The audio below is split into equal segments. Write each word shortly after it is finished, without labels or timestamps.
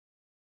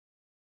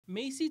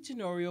Macy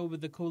Tenorio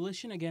with the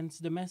Coalition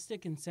Against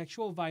Domestic and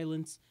Sexual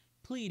Violence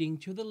pleading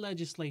to the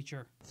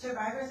legislature.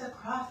 Survivors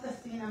across the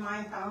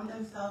NMI found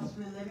themselves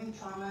reliving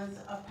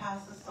traumas of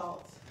past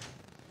assaults.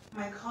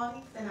 My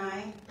colleagues and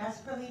I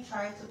desperately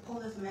tried to pull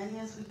as many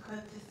as we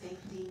could to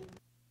safety.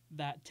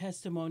 That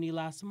testimony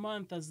last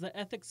month as the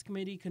Ethics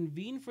Committee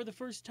convened for the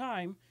first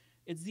time.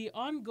 It's the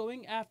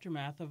ongoing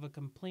aftermath of a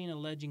complaint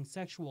alleging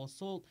sexual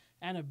assault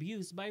and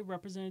abuse by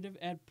Representative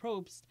Ed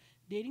Probst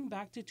dating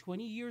back to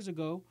 20 years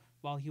ago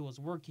while he was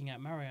working at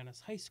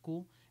Marianas High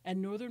School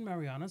and Northern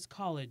Marianas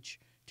College.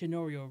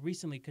 Tenorio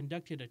recently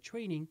conducted a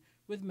training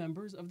with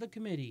members of the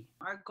committee.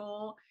 Our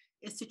goal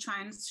is to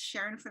try and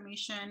share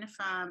information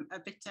from a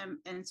victim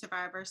and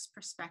survivor's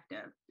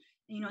perspective,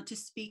 to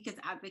speak as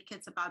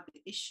advocates about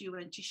the issue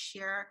and to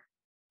share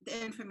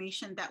the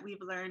information that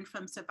we've learned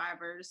from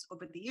survivors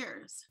over the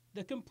years.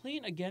 The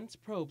complaint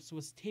against Probst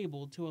was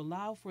tabled to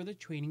allow for the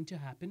training to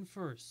happen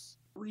first.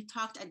 We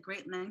talked at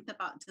great length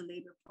about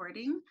delayed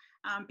reporting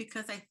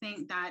because I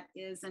think that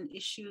is an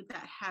issue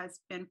that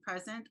has been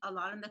present a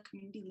lot in the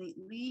community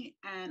lately,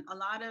 and a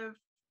lot of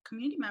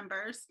community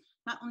members,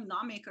 not only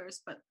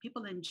lawmakers, but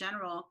people in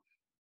general,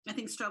 I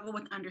think struggle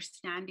with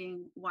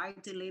understanding why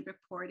delayed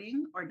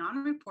reporting or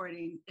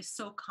non-reporting is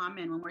so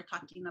common when we're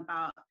talking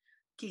about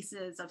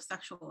cases of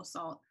sexual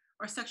assault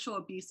or sexual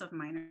abuse of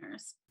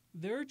minors.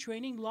 They're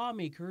training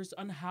lawmakers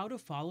on how to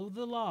follow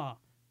the law.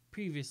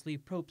 Previously,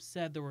 Probst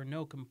said there were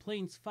no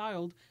complaints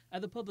filed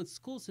at the public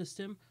school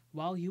system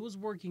while he was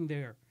working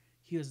there.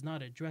 He has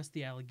not addressed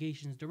the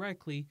allegations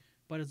directly,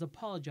 but has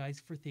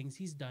apologized for things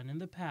he's done in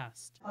the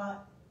past.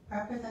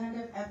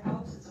 Representative Ed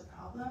Probst is a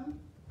problem.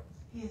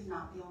 He is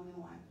not the only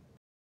one.